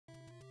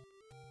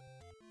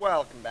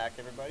Welcome back,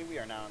 everybody. We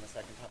are now in the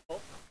second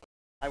temple.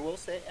 I will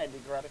say I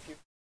did grab a few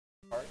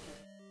parts.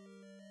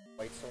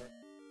 White sword.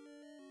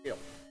 Shield.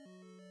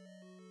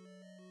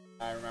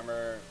 I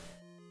remember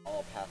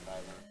all paths I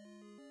learned.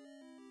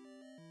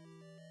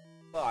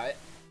 But,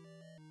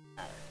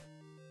 matter.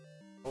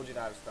 I told you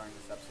that I was starting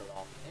this episode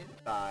off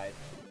inside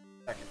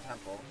the second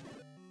temple.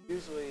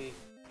 Usually,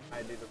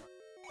 I do the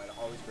I'd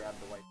always grab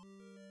the white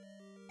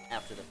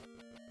after the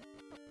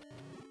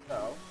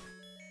so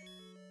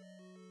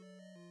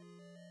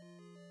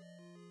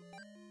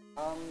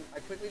I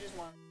quickly just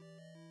want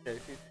to share a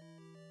few things.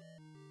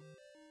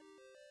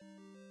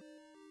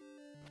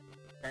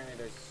 Apparently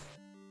there's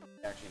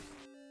actually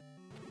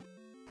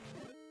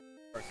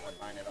first I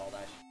find it all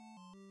that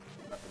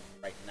nothing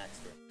right next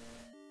to it.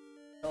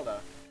 Zelda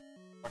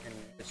fucking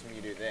just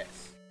me do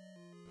this.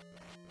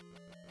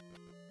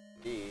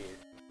 Jeez.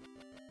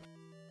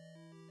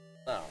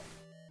 So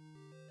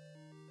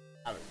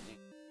I was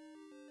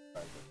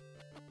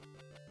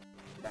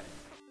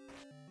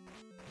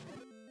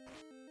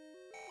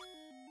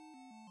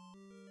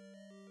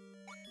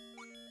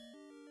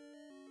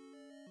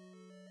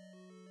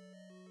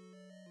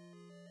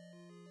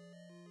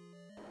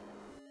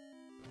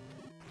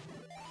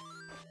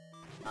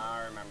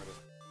I remember this.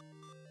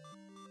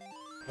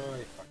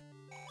 Holy fuck.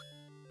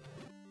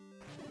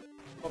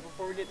 But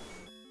before we get,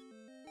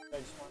 I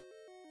just want to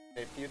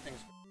say a few things.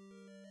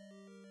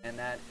 And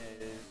that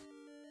is,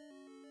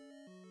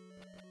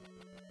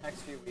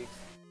 next few weeks,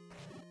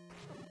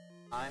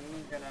 I'm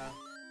gonna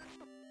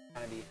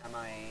kind of be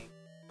MIA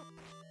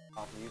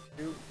off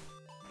YouTube.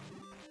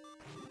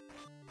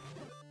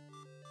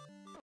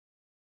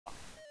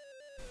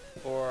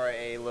 For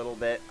a little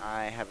bit.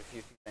 I have a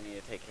few things I need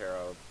to take care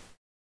of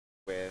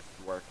with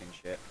work and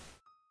shit.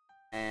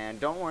 And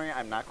don't worry,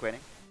 I'm not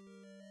quitting.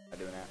 I'm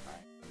doing that.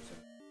 I'm soon.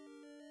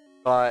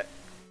 But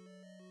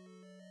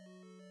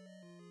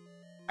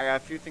I got a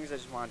few things I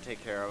just want to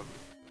take care of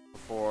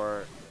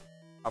before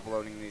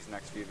uploading these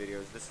next few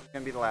videos. This is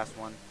gonna be the last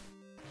one.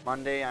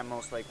 Monday, I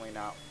most likely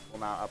will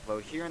not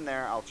upload. Here and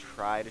there, I'll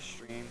try to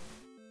stream,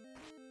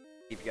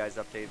 keep you guys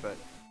updated. But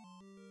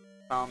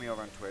follow me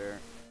over on Twitter,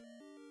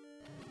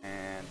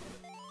 and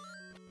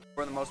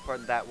for the most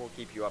part, that will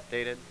keep you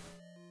updated.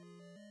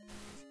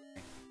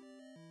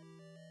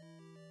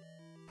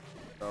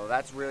 So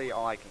that's really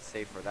all I can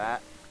say for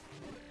that.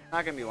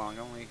 Not gonna be long,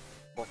 only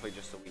hopefully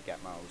just a week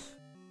at most.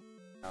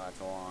 Now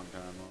that's a long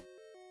time.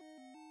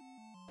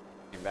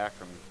 Came back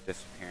from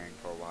disappearing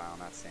for a while,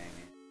 not saying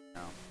it.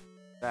 No.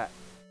 That.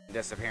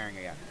 Disappearing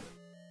again.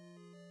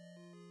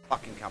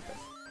 Fucking compass.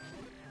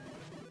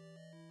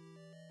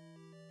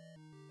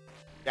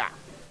 Yeah.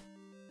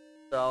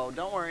 So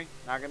don't worry,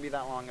 not gonna be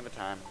that long of a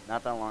time.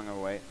 Not that long of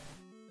a wait.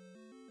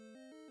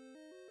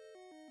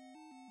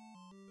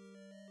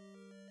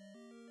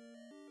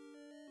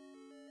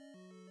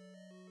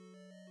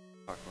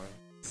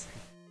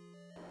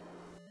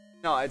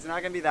 No, it's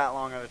not gonna be that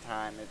long of a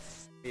time.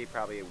 It's be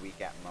probably a week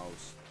at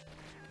most.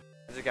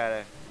 I just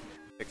gotta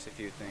fix a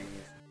few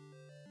things.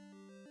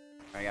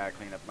 I gotta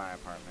clean up my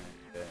apartment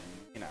and,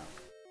 you know,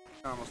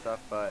 normal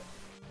stuff. But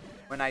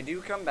when I do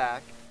come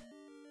back,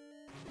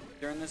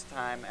 during this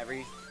time,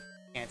 every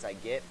chance I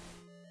get,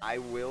 I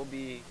will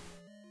be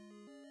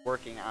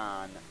working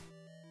on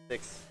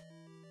 6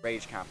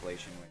 Rage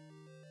compilation, which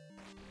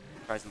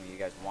surprisingly you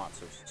guys want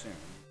so soon.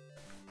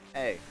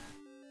 Hey,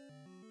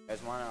 you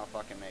guys want it, I'll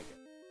fucking make it.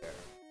 There.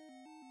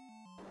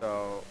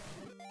 So,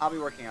 I'll be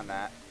working on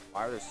that.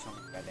 Why are there so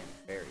many goddamn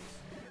fairies?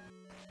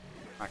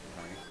 I'm not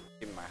complaining.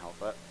 Keeping my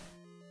health up.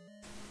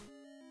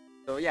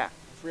 So yeah,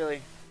 it's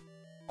really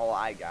all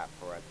I got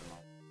for at the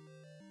moment.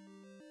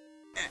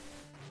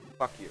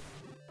 Fuck you.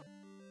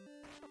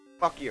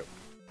 Fuck you.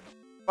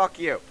 Fuck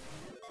you.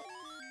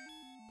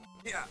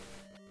 Yeah.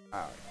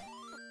 Alright.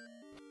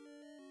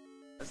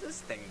 What does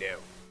this thing do?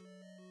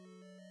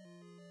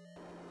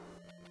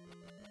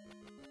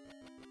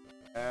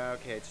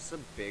 Okay, it's just a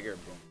bigger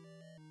boom.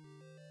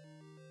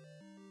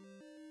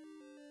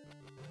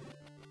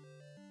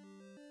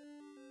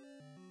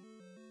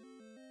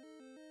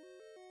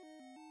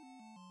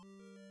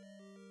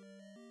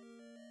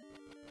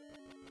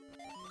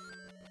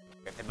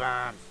 Get the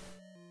bombs.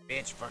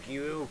 Bitch, fuck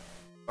you.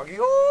 Fuck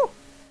you!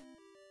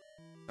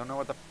 Don't know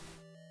what the...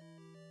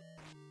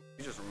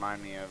 You just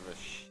remind me of the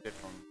shit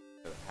from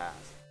the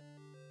past.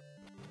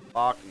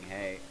 Fucking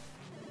hate.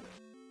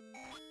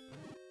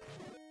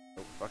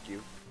 Oh, fuck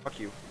you. Fuck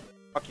you.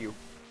 Fuck you.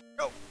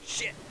 Oh,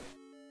 shit!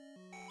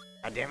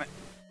 God damn it.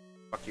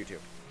 Fuck you too.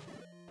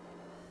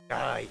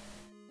 Die!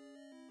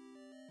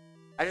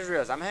 I just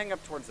realized I'm heading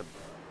up towards the...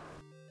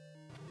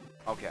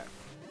 Okay.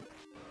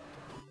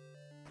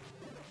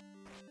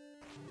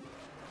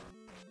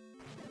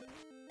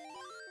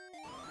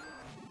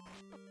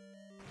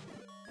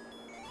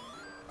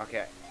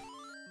 Okay.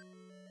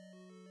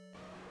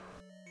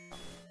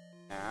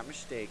 Not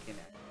mistaken.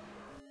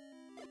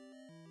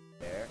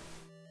 There.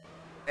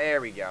 There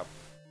we go.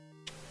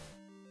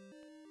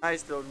 I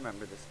still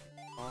remember this.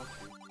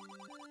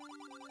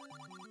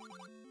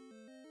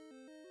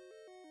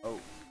 Oh.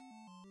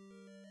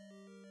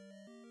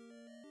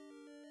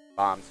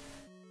 Bombs.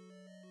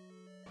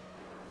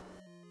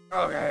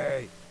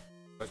 Okay.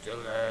 Let's do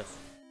this.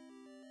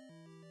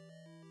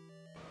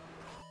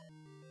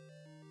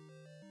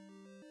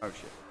 Oh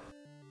shit.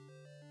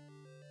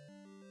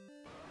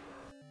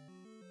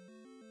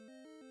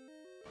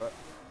 What?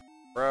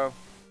 Bro.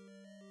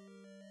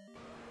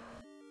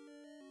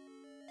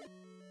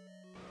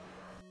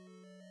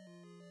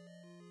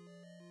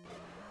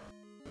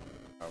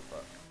 Oh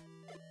fuck.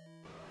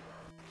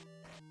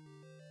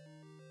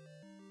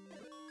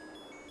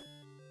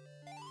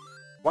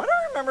 Why do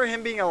I remember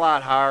him being a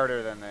lot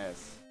harder than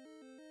this?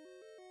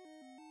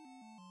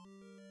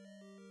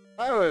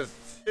 That was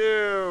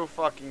too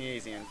fucking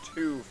easy and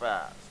too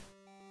fast.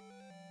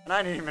 And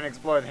I didn't even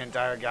explore the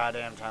entire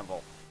goddamn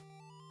temple.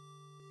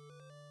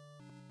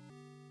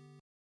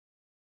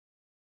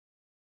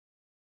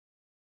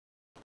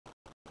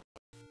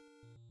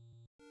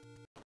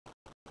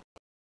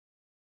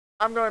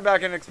 I'm going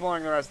back and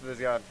exploring the rest of this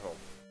temple.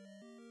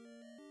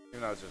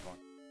 Even though it's just one.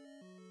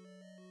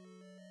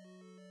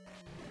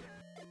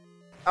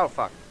 Oh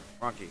fuck.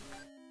 Wrong key.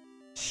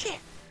 Shit!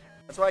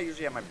 That's why I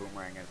usually have my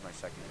boomerang as my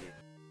second key.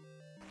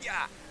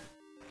 Yeah!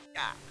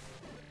 Yeah!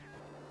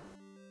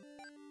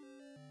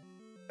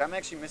 I'm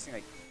actually missing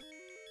like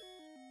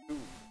 2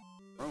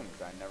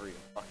 rooms I never even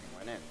fucking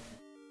went in.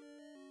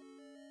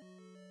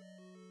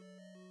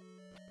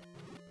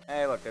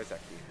 Hey look, there's that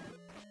key.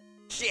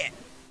 Shit!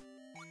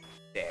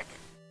 Dick.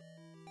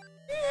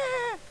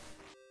 Yeah!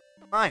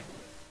 Fine.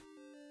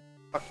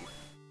 Fuck you.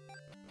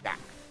 Yeah.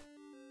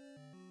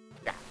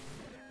 Yeah.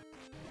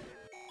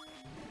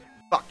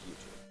 Fuck you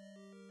two.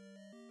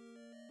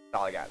 That's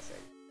all I gotta say.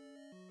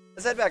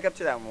 Let's head back up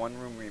to that one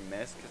room we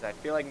missed, because I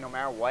feel like no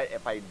matter what,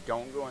 if I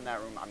don't go in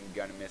that room, I'm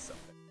gonna miss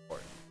something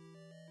important.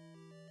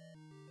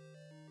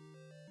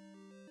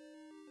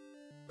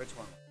 Which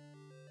one?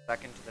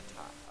 Second to the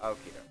top.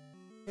 Okay,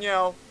 though.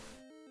 No.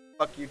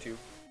 Fuck you too.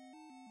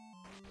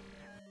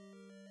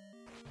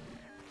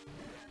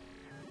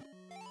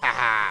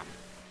 Haha.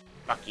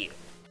 Fuck you.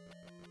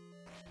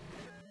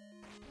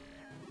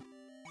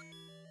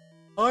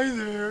 Hi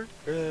there.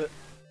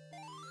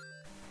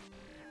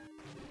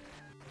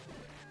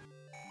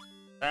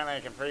 Apparently I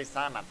can freeze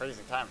time. I'm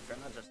freezing time.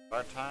 Shouldn't that just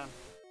start time?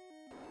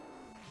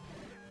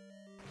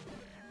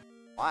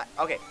 What?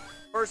 Okay.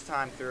 First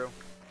time through.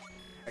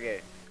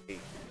 Okay. A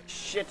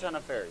shit ton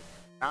of fairies.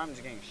 Now I'm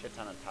just getting a shit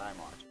ton of time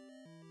watching.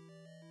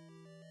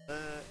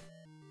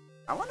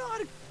 I wanna know how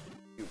to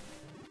do.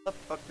 How the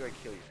fuck do I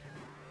kill you?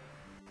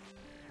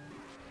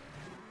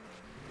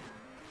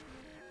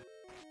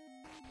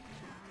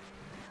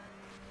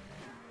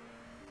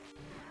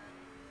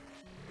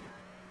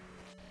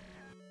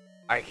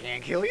 I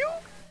can't kill you?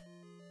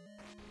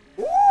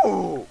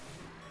 Ooh!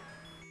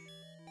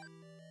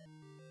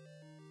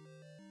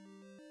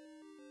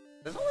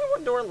 There's only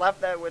one door left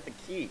that with a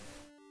key.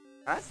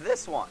 That's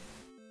this one.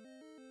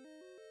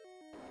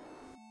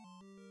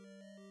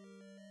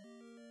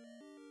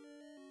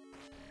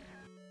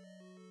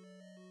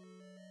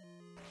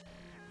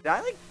 Did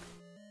I like...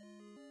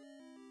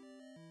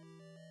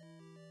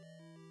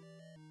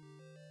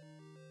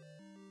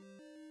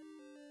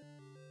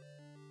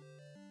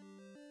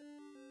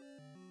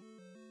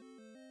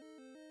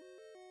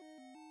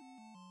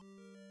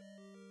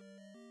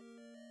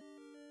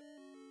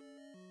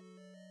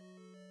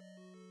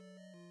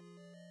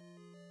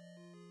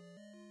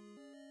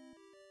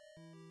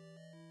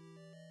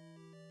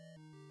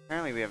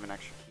 Apparently we have an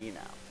extra key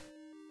now.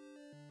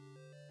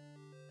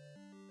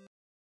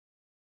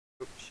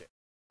 Oops, shit.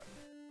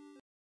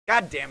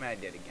 God damn it, I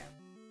did again.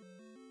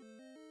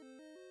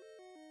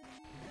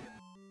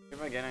 See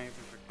if I get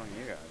anything for killing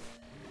you guys.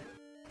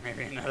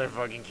 Maybe another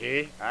fucking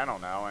key? I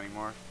don't know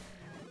anymore.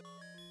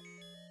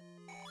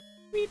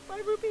 Sweet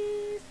 5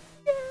 rupees!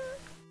 Yeah!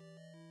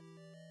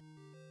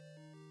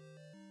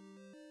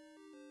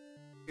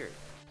 Here.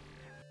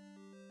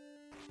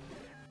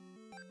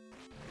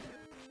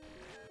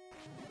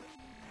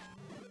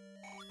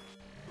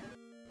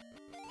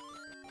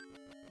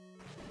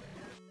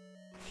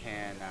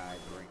 Can I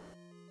bring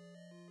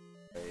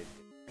a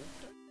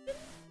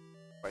different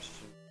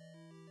question?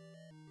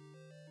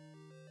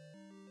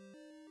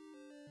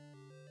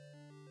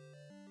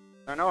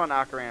 I know on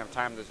Ocarina of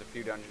Time there's a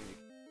few dungeons you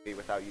can complete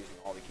without using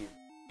all the keys.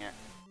 You can't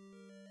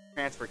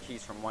transfer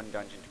keys from one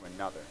dungeon to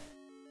another.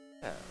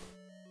 Oh.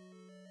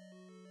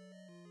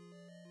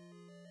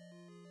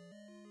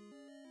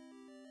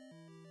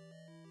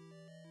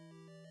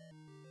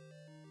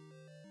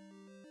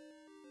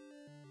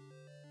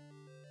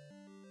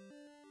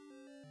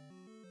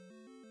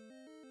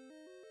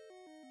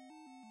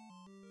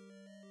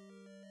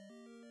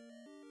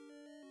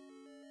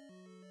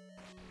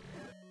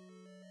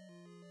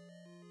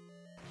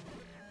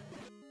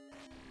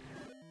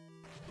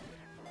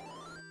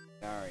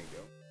 There we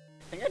go.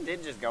 I think I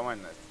did just go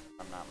in this, if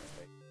I'm not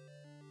mistaken.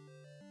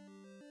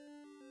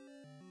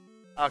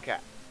 Okay.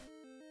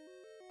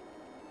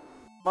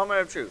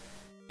 Moment of truth.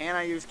 Can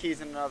I use keys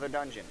in another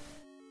dungeon?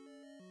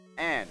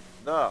 And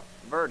the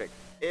verdict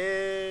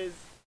is...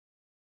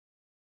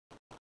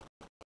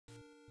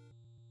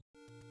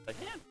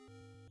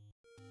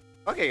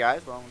 Okay,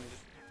 guys, well, let me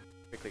just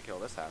quickly kill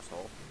this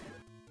asshole.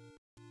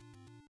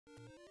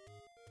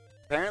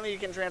 Apparently, you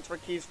can transfer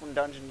keys from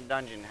dungeon to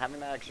dungeon. Having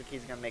that extra key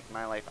is going to make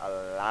my life a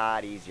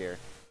lot easier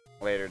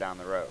later down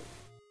the road.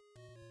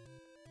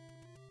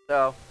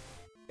 So,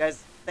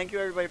 guys, thank you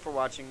everybody for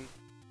watching.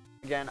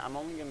 Again, I'm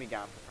only going to be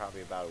gone for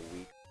probably about a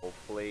week,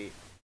 hopefully.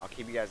 I'll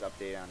keep you guys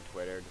updated on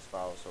Twitter. Just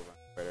follow us over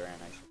on Twitter,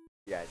 and I shall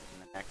see you guys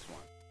in the next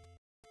one.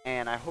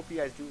 And I hope you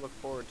guys do look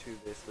forward to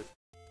this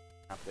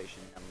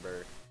compilation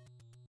number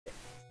 6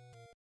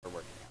 we're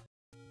working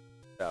on.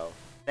 So,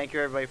 thank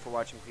you everybody for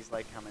watching. Please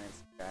like, comment, and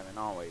subscribe, and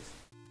always,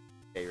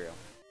 stay real.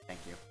 Thank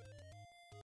you.